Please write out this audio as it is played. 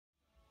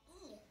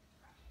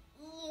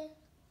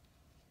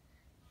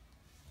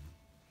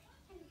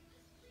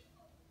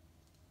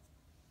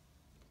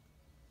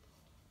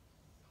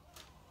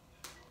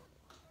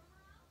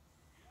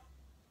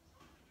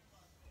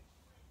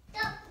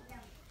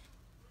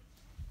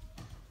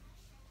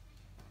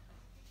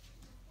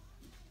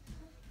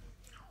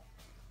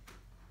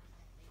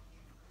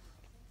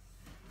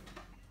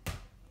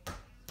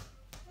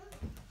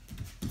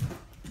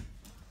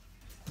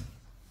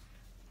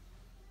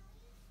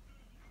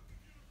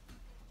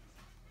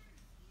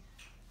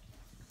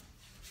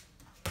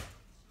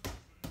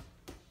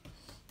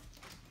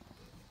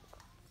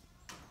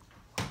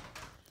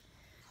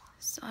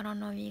I don't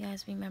know if you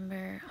guys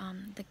remember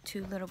the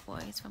two little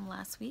boys from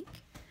last week.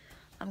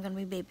 I'm gonna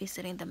be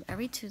babysitting them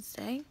every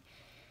Tuesday.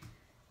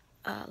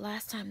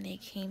 Last time they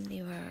came,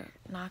 they were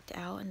knocked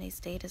out and they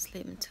stayed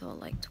asleep until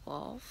like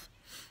 12,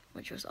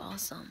 which was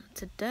awesome.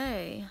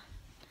 Today,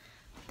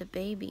 the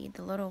baby,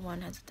 the little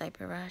one, has a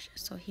diaper rash,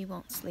 so he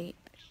won't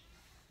sleep.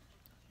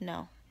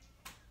 No.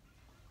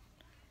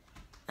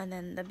 And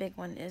then the big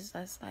one is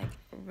just like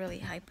really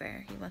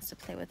hyper. He wants to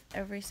play with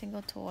every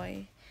single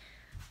toy,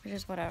 which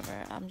is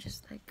whatever. I'm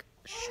just like,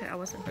 shit, I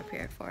wasn't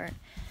prepared for it.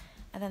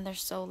 And then they're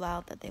so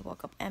loud that they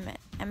woke up Emmett.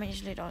 Emmett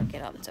usually don't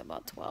get up until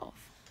about 12.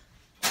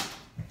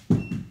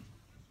 And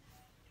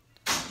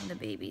the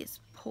baby is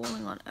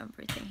pulling on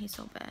everything. He's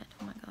so bad.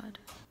 Oh my god.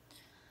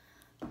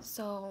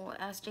 So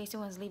as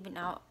Jason was leaving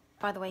out,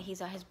 by the way,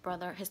 he's at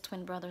his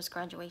twin brother's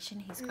graduation.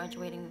 He's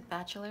graduating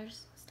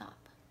bachelor's. Stop.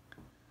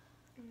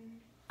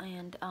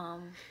 And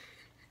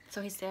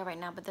so he's there right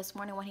now. But this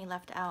morning when he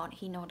left out,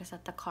 he noticed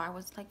that the car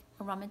was like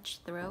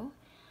rummaged through.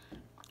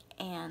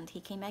 And he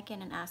came back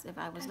in and asked if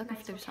I was looking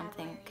through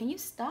something. Can you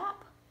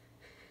stop?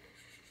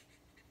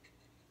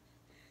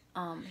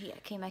 He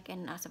came back in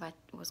and asked if I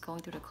was going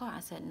through the car. I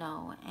said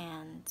no.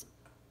 And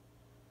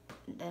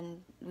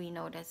then we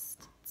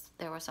noticed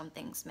there were some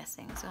things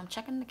missing. So I'm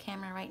checking the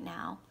camera right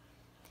now,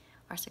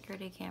 our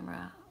security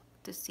camera,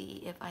 to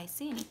see if I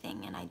see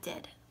anything. And I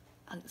did.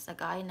 It's a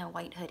guy in a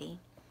white hoodie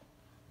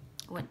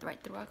went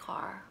right through our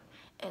car.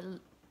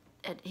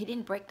 He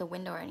didn't break the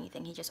window or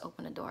anything. He just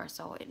opened the door,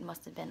 so it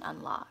must have been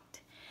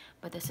unlocked.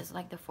 But this is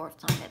like the 4th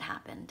time it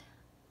happened.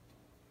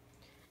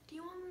 Do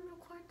you want me to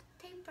record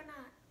the tape or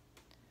not?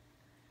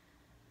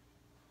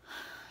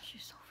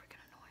 She's so freaking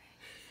annoying.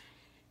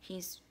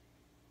 He's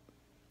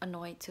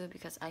annoyed too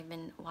because I've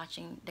been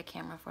watching the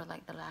camera for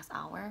like the last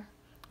hour,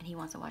 and he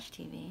wants to watch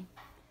TV.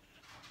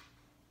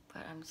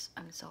 But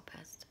I'm so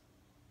pissed.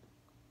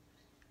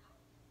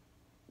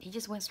 He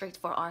just went straight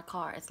for our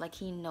car. It's like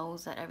he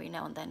knows that every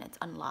now and then it's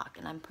unlocked,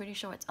 and I'm pretty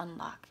sure it's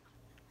unlocked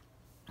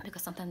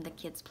because sometimes the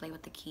kids play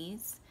with the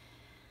keys,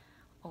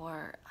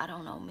 or I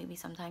don't know, maybe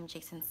sometimes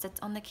Jason sits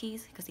on the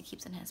keys because he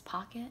keeps it in his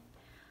pocket.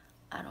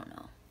 I don't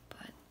know,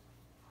 but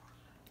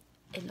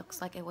it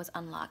looks like it was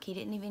unlocked. He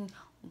didn't even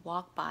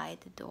walk by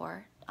the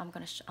door. I'm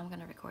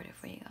gonna record it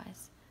for you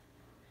guys.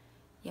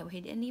 Yeah,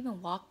 he didn't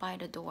even walk by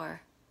the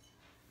door.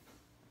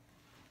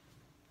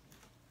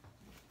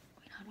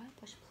 Wait, how do I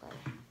push play?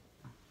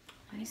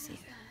 Let me see.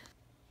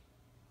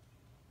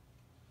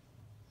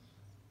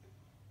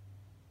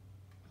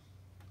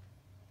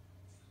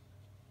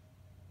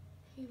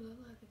 He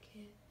looked like a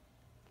kid.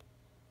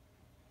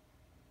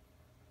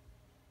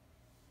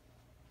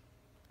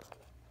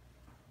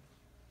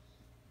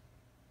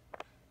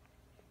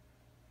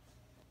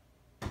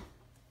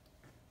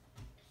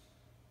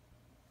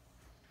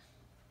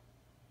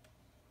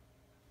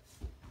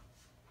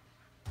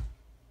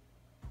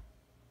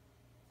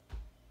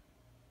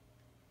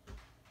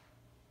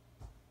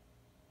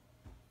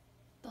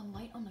 The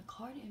light on the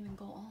car didn't even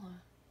go on.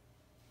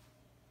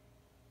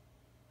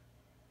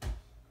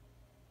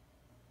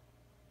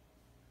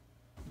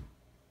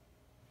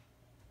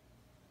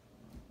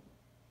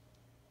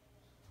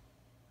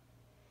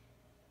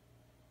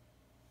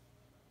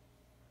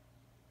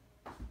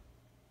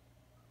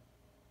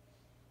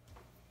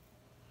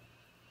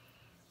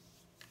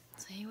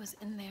 So he was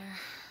in there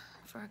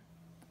for a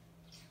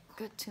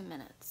good 2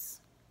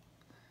 minutes.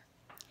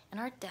 And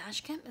our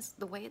dash cam is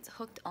the way it's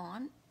hooked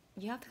on.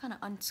 You have to kind of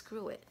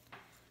unscrew it.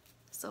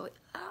 So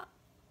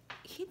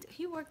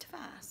he worked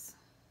fast.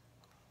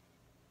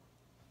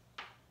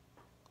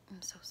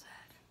 I'm so sad.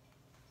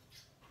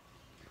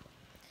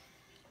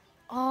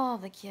 All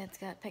the kids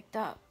got picked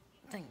up.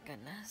 Thank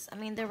goodness. I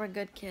mean, they were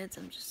good kids.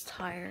 I'm just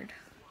tired.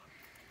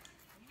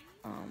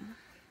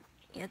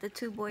 Yeah, the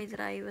 2 boys that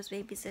I was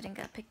babysitting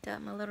got picked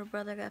up. My little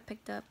brother got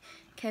picked up.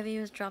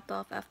 Kevin was dropped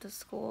off after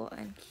school,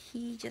 and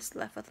he just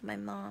left with my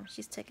mom.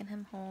 She's taking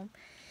him home.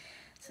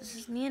 So this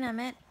is me and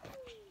Emmett.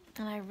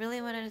 And I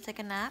really wanted to take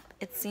a nap.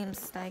 It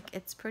seems like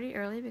it's pretty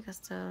early because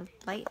the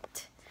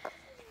light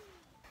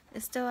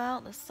is still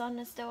out. The sun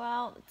is still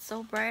out. It's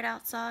so bright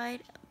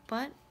outside.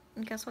 But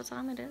guess what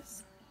time it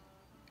is?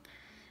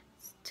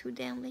 It's too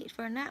damn late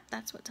for a nap.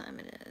 That's what time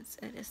it is.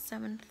 It is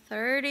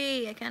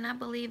 7:30. I cannot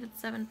believe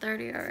it's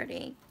 7:30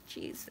 already.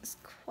 Jesus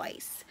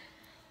Christ.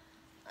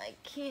 I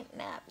can't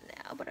nap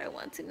now, but I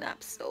want to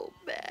nap so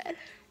bad.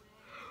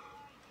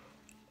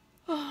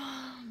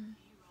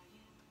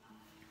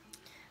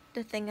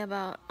 The thing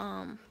about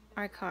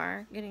our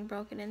car getting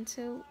broken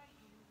into,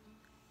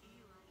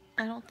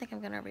 I don't think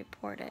I'm gonna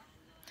report it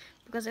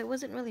because it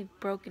wasn't really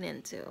broken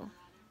into.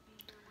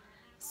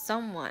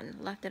 Someone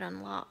left it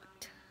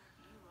unlocked.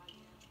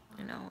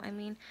 You know, I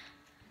mean,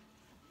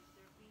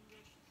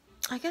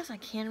 I guess I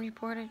can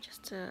report it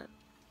just to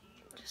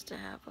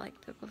have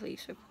like the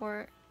police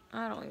report.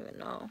 I don't even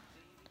know.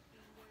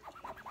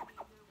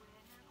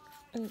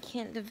 And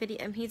can't the video?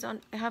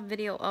 I have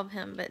video of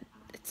him, but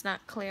it's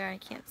not clear. I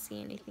can't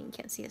see anything.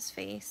 Can't see his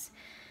face.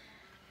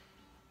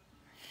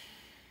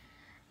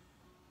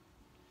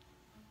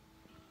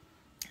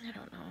 I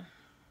don't know.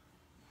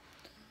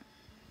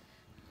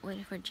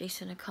 waiting for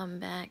Jason to come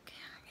back.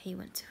 He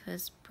went to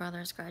his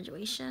brother's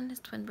graduation, his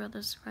twin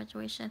brother's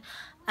graduation.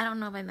 I don't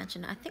know if I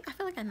mentioned it. I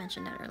feel like I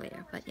mentioned that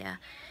earlier, but yeah.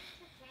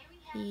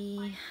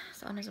 He's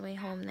on his way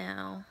home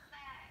now.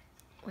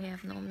 We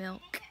have no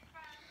milk.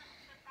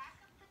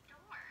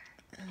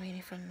 I'm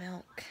waiting for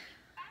milk.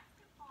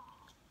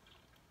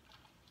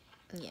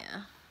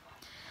 Yeah.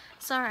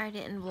 Sorry I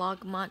didn't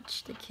vlog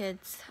much. The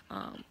kids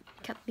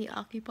kept me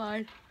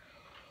occupied.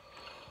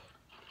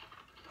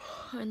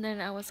 And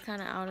then I was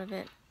kind of out of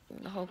it,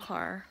 the whole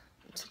car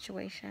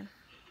situation.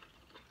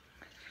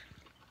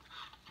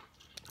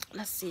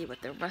 Let's see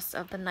what the rest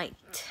of the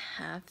night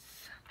have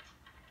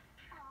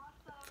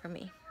for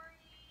me.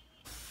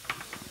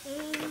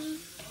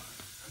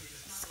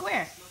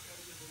 Square.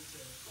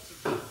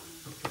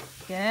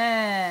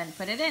 Good.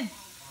 Put it in.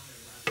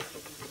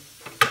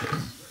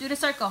 Do the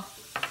circle.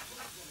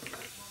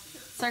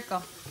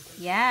 Circle.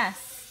 Yes.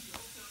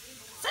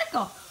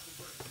 Circle.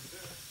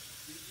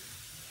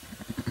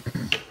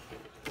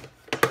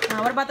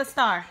 Now, what about the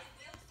star?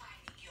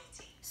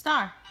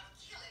 Star.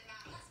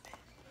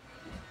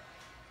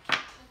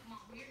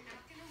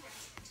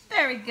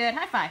 Very good.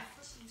 High five.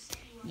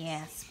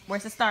 Yes.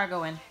 Where's the star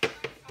going?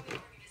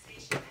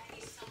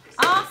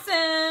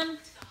 Awesome.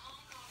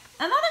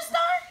 Another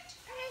star?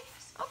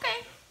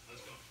 Okay.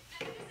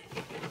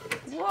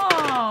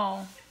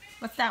 Whoa.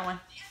 What's that one?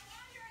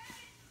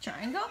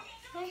 Triangle?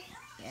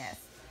 Yes.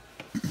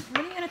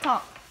 When are you going to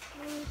talk?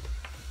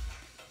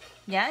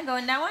 Yeah, go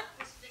in that one?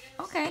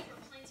 Okay.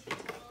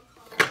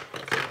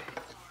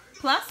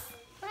 Plus?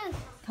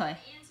 Okay.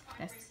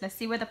 Let's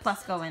see where the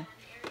plus go in.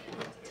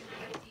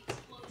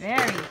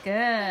 Very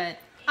good.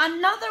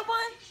 Another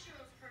one?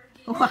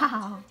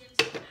 Wow.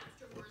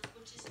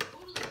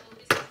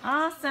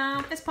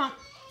 Awesome. Fist pump.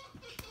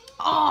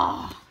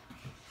 Oh,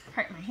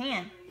 hurt my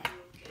hand.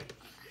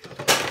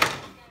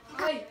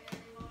 Wait.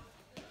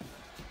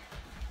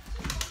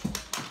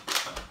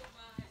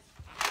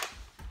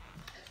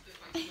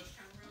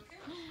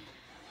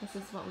 This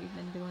is what we've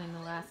been doing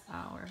the last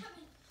hour.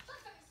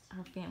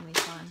 Our family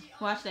fun.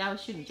 Well, actually, I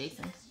was shooting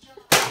Jason.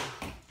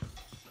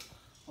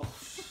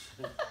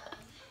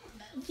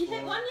 Did you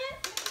hit one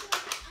yet?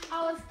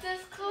 Oh, it's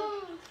this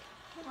close.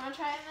 Wanna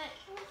try it next?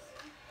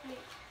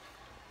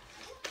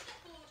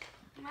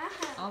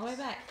 All the way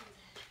back.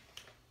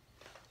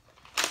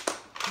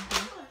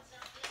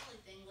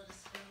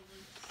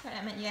 Go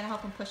ahead, Emmett. You gotta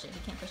help him push it. He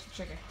can't push the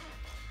trigger.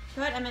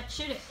 Go ahead, Emmett.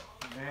 Shoot it.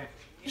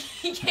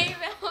 You can't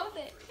even hold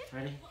it.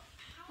 Ready?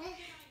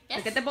 Yes.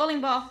 Look at the bowling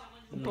ball.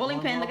 Bowling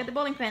pin. Look at the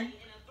bowling pin.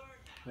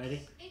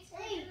 Ready?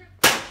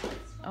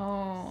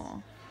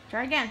 Oh.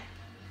 Try again.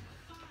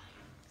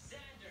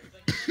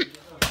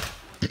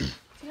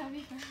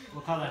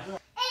 What color?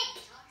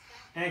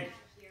 Egg.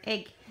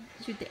 Egg.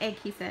 Shoot the egg,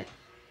 he said.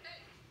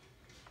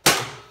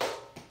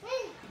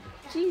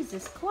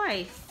 Jesus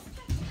Christ.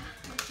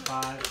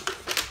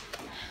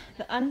 5.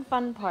 The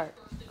unfun part.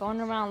 Going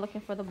around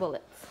looking for the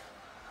bullets.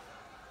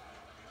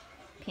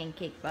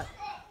 Pancake butt.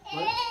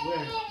 Where?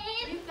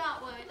 You've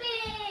got one.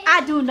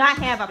 I do not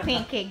have a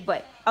pancake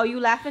butt. Oh, you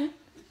laughing?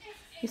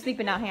 You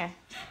sleeping down here.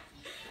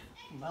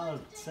 Mala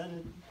said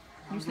it.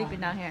 You sleeping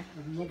down here.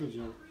 Another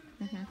joke.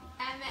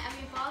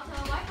 Balto,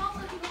 why Balto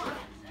do you want?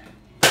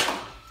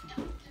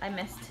 I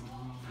missed.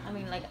 I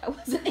mean, like, I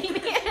wasn't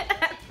aiming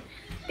it.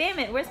 Damn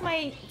it, where's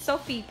my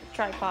Sophie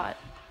tripod?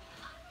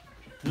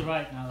 To the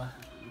right, Nala.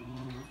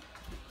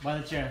 By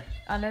the chair.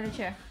 Under the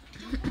chair.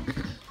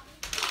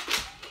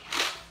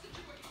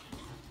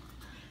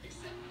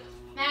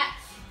 Max.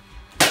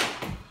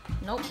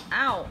 Nope.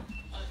 Ow.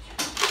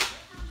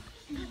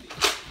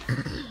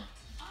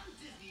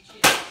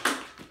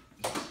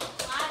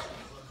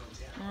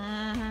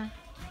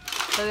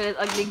 Look at this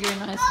ugly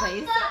grin on his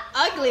face.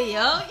 Ugly,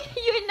 yo.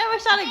 You never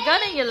shot a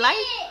gun in your life.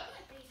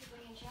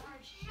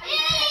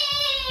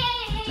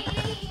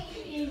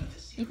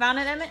 You found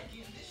it, Emmett?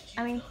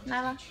 I mean,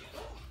 Nyla?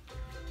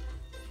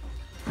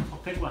 Oh,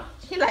 pick one.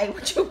 He like,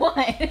 what you want?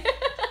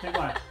 Pick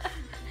one.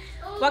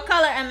 What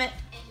color, Emmett?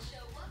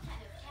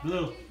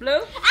 Blue.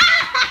 Blue?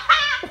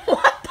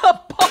 What the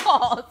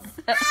balls?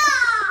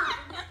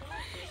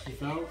 You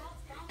fell?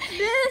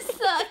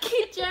 This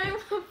keep jamming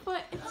my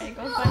foot. It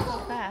goes by so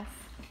fast.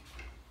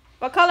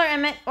 What color,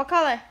 Emmett? What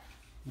color?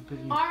 You pick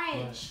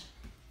Orange.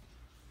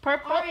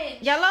 Purple?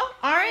 Orange. Yellow?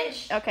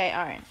 Orange? Okay,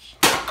 orange.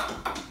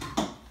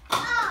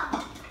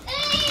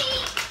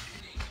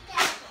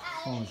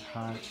 Oh, it's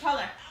hot. Which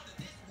color?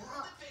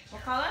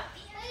 What color?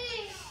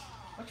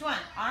 Which one?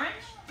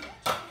 Orange?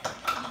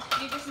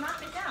 You just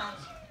knocked it down.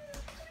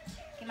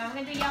 Okay, now I'm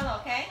gonna do yellow,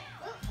 okay?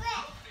 What's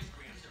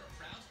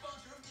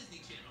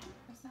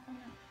not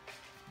coming out?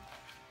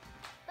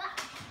 I have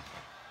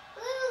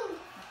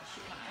to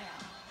shoot my eye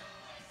out.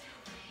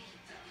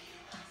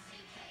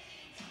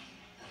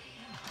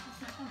 What's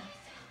not coming?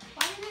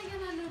 Why did I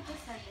get a new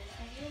percentage?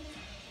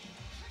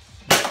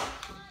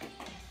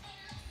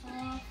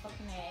 Oh,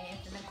 fucking A.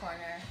 It's in the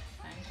corner.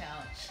 On the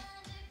couch.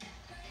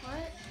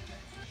 What?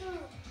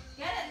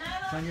 Get it,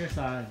 It's Nyla? on your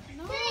side.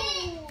 No.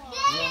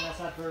 You're on that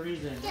side for a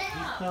reason. He's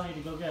telling you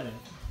to go get it.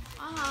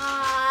 I'm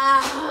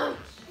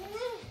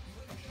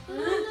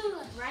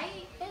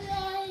Right?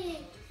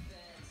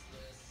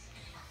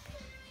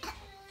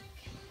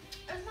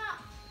 It's not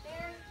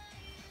there.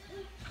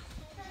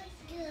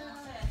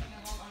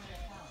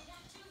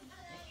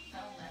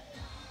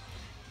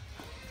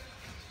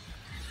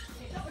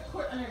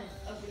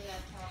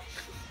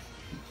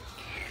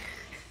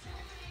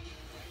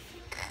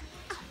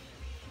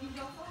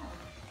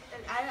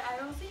 I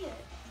don't see it.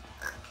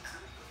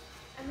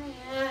 I mean,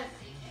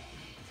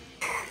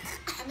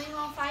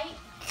 gonna fight.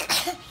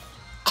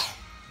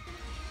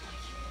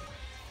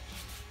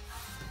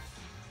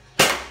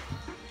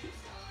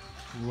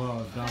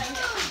 Whoa,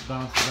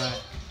 bounce back.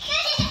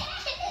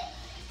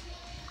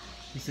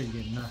 He said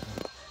get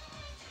nothing.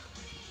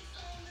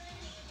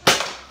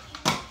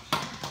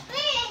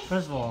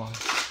 First of all,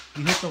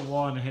 you hit the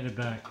wall and hit it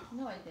back.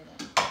 No, I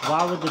didn't.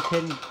 Why would the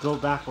pin go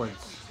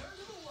backwards?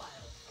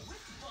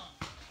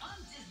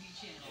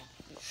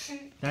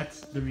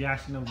 That's the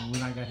reaction of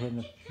when I got hit in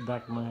the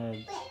back of my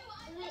head.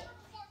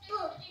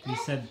 He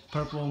said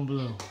purple and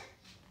blue.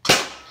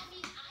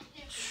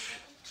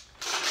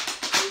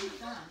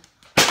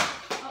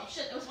 Oh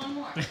shit, there was one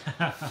more.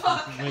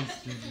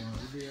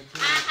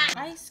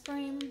 Ice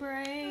cream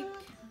break.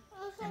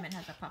 Emmett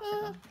has a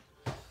popsicle.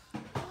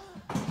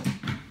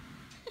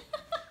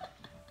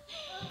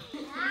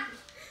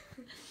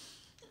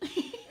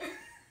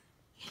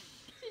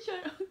 She's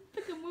trying to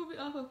pick a movie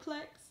off of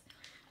Plex.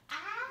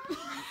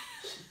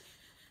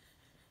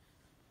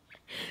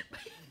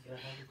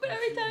 But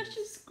every time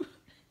she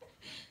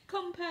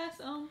come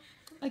past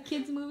a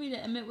kid's movie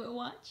that Emmett would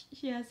watch,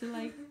 she has to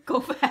like go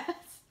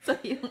fast so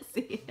you don't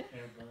see it.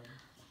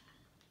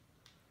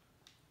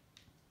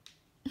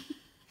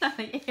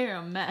 Your hair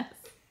a mess.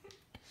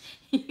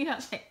 You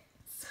got like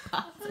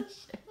spots and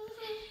shit.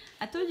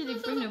 I told you to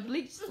bring the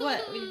bleach.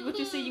 What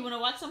you say? You want to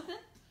watch something?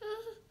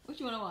 What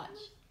you want to watch?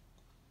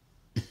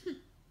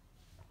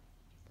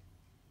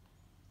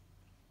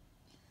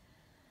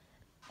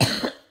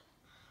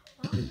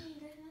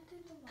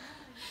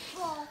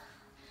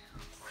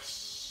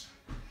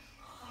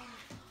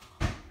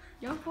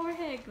 Your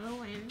forehead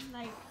glowing.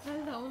 Like,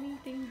 that's the only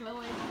thing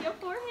glowing. Your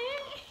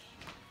forehead?